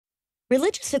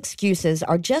Religious excuses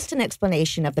are just an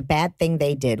explanation of the bad thing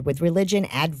they did with religion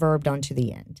adverbed onto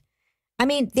the end. I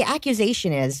mean, the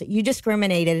accusation is you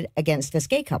discriminated against this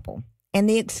gay couple. And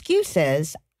the excuse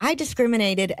is I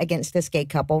discriminated against this gay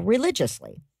couple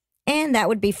religiously. And that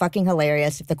would be fucking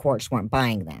hilarious if the courts weren't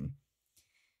buying them.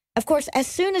 Of course, as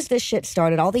soon as this shit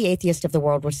started, all the atheists of the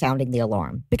world were sounding the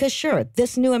alarm. Because sure,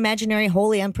 this new imaginary,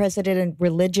 wholly unprecedented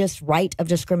religious right of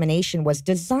discrimination was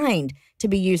designed to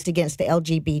be used against the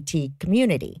LGBT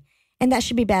community. And that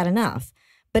should be bad enough.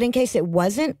 But in case it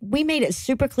wasn't, we made it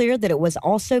super clear that it was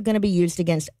also going to be used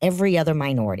against every other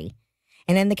minority.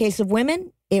 And in the case of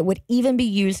women, it would even be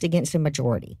used against a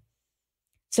majority.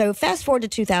 So fast forward to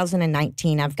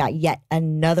 2019, I've got yet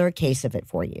another case of it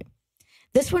for you.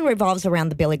 This one revolves around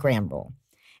the Billy Graham rule.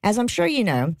 As I'm sure you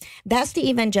know, that's the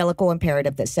evangelical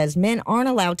imperative that says men aren't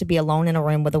allowed to be alone in a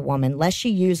room with a woman lest she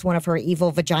use one of her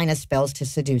evil vagina spells to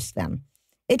seduce them.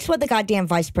 It's what the goddamn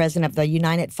vice president of the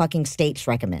United fucking States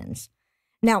recommends.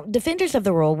 Now, defenders of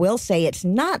the rule will say it's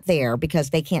not there because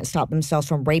they can't stop themselves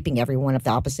from raping everyone of the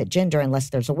opposite gender unless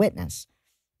there's a witness.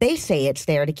 They say it's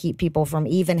there to keep people from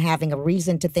even having a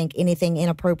reason to think anything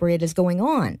inappropriate is going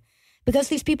on. Because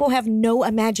these people have no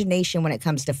imagination when it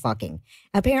comes to fucking.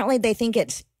 Apparently, they think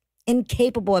it's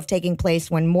incapable of taking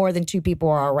place when more than two people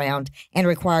are around and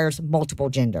requires multiple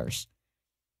genders.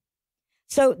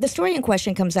 So the story in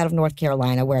question comes out of North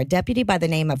Carolina, where a deputy by the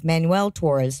name of Manuel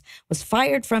Torres was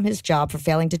fired from his job for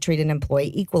failing to treat an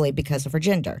employee equally because of her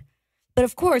gender. But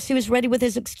of course, he was ready with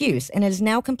his excuse and is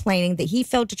now complaining that he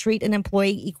failed to treat an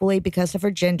employee equally because of her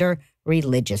gender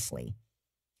religiously.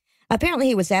 Apparently,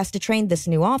 he was asked to train this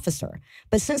new officer,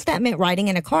 but since that meant riding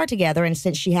in a car together and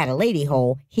since she had a lady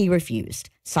hole, he refused,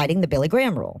 citing the Billy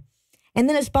Graham rule. And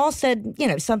then his boss said,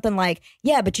 something like,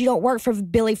 yeah, but you don't work for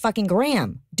Billy fucking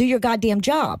Graham. Do your goddamn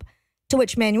job. To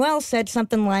which Manuel said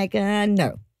something like,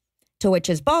 no. To which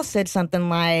his boss said something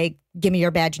like, give me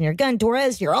your badge and your gun,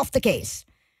 Torres, you're off the case.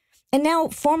 And now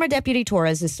former Deputy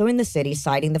Torres is suing the city,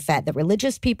 citing the fact that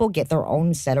religious people get their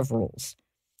own set of rules.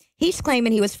 He's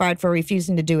claiming he was fired for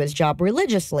refusing to do his job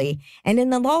religiously, and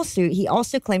in the lawsuit, he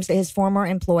also claims that his former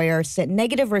employer sent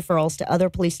negative referrals to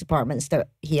other police departments that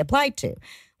he applied to,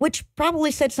 which probably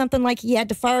said something like he had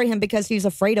to fire him because he was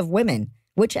afraid of women,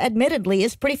 which admittedly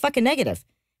is pretty fucking negative.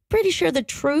 Pretty sure the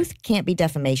truth can't be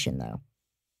defamation, though.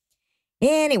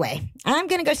 Anyway, I'm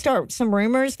going to go start some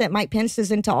rumors that Mike Pence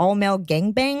is into all-male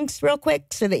gangbangs real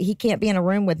quick so that he can't be in a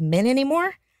room with men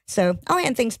anymore. So I'll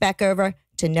hand things back over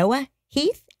to Noah,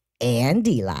 Heath, and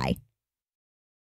Eli.